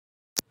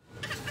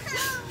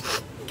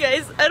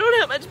I don't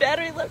have much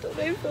battery left on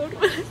my phone,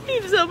 but I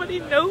need somebody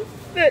to know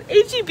that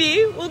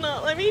HEB will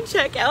not let me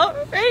check out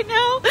right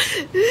now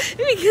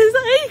because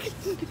I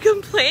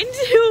complained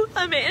to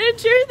a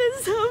manager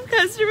that some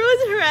customer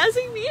was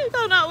harassing me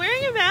about not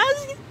wearing a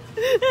mask, and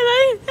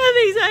I have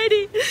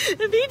anxiety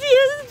and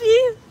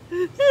PTSD,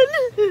 and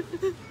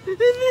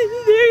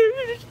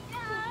they're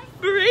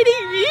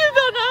berating me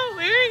about not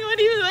wearing one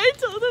even though I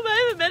told them I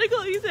have a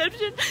medical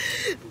exception.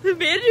 The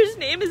manager's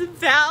name is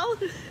Val,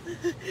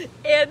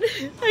 and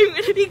I'm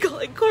going to be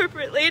calling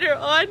corporate later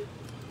on.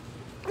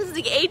 This is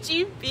the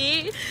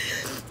HEB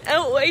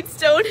at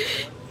Whitestone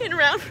in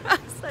Round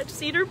Rock /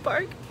 Cedar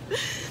Park.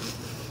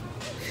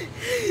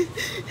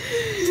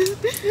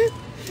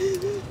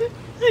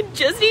 I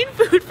just need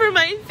food for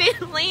my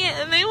family,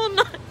 and they will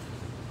not.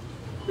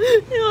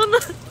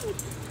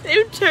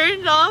 They've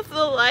turned off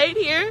the light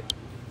here,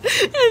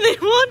 and they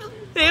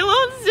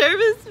won't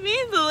service me.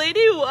 The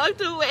lady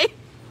walked away.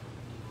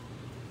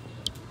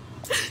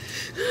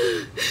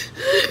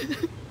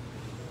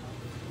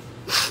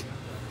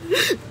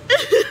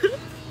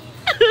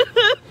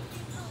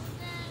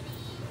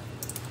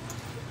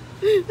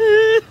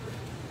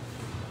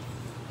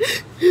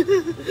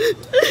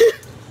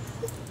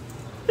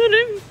 And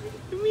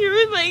I'm here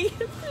with my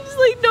kids. There's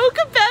like no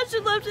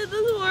compassion left in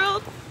this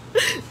world.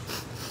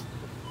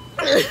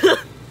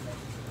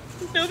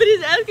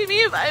 Nobody's asking me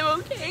if I'm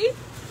okay.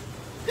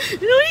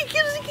 Nobody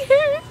gives a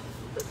care.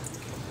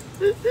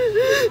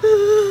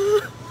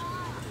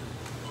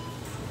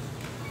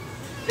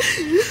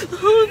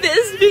 All of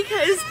this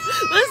because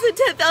less than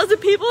 10,000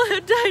 people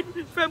have died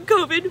from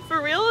COVID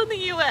for real in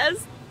the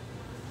US.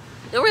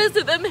 The rest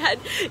of them had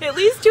at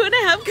least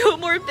 2.5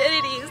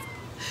 comorbidities.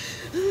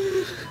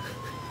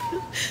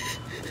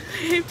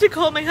 I have to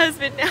call my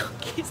husband now in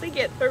case I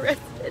get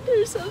arrested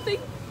or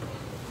something,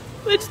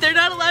 which they're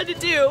not allowed to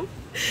do.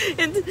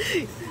 And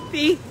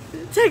the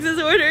Texas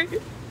order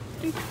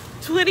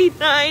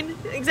 29,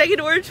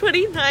 Executive Order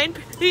 29,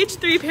 page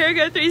 3,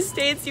 paragraph 3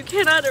 states you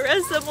cannot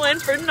arrest someone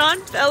for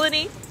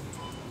non-felony.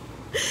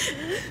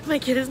 My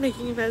kid is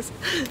making a mess.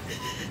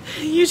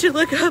 You should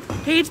look up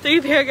page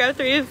 3, paragraph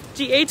 3 of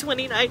GA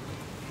 29.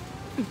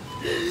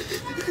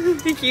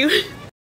 Thank you.